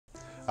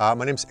My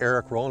name is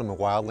Eric Rowell, and I'm a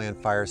wildland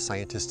fire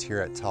scientist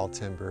here at Tall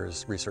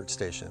Timbers Research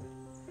Station.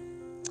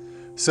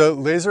 So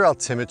laser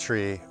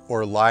altimetry,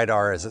 or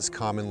LIDAR as it's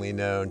commonly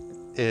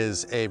known,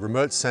 is a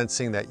remote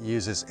sensing that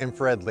uses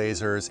infrared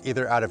lasers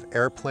either out of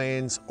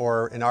airplanes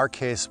or, in our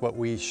case, what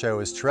we show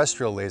is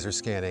terrestrial laser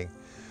scanning.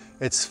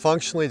 It's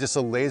functionally just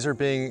a laser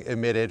being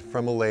emitted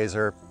from a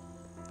laser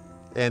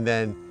and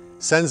then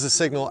sends the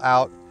signal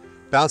out,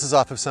 bounces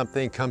off of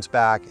something, comes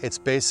back. It's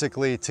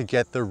basically to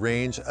get the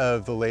range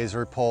of the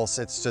laser pulse.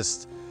 It's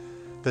just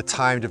the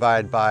time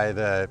divided by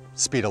the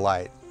speed of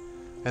light.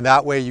 And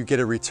that way you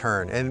get a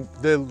return. And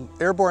the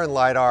airborne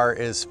LIDAR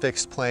is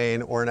fixed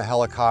plane or in a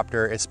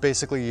helicopter. It's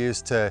basically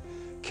used to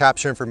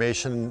capture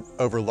information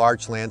over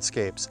large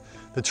landscapes.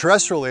 The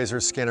terrestrial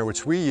laser scanner,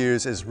 which we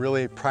use, is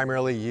really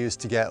primarily used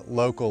to get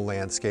local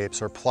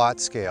landscapes or plot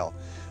scale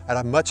at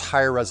a much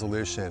higher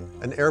resolution.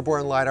 An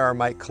airborne LIDAR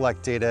might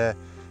collect data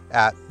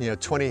at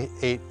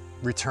 28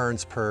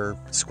 returns per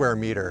square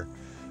meter.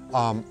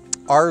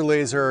 Our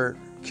laser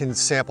can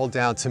sample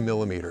down to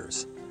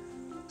millimeters.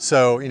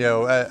 So,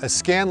 a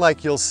scan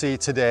like you'll see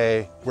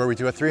today, where we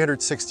do a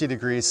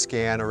 360-degree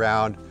scan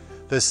around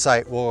this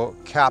site, will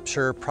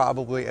capture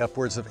probably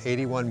upwards of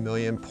 81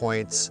 million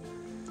points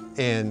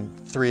in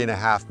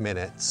 3.5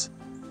 minutes.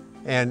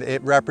 And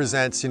it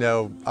represents,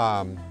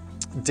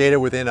 data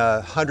within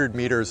 100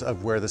 meters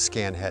of where the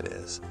scan head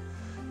is.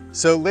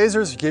 So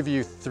lasers give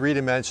you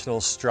three-dimensional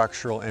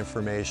structural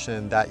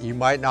information that you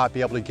might not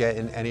be able to get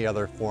in any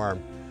other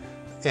form.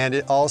 And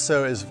it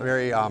also is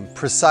very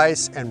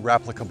precise and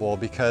replicable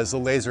because the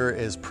laser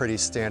is pretty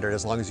standard.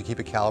 As long as you keep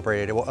it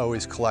calibrated, it will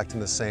always collect in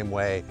the same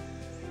way.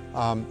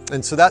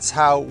 And so that's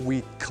how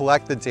we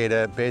collect the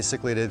data,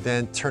 basically, to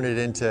then turn it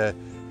into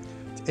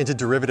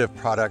derivative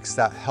products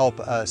that help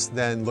us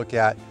then look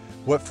at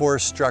what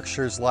forest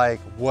structure's like,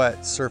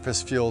 what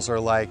surface fuels are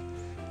like,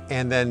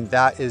 and then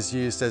that is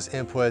used as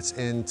inputs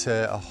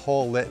into a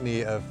whole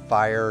litany of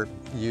fire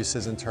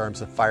uses in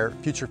terms of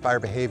future fire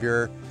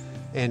behavior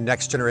and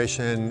next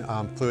generation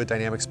fluid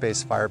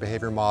dynamics-based fire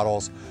behavior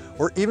models,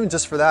 or even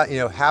just for that,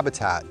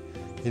 habitat.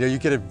 You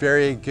get a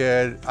very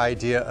good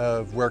idea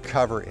of where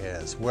cover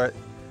is,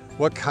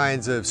 what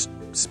kinds of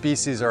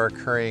species are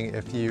occurring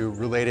if you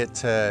relate it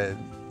to,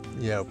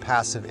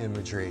 passive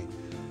imagery.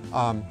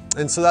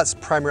 And so that's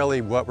primarily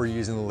what we're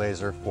using the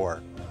laser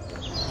for.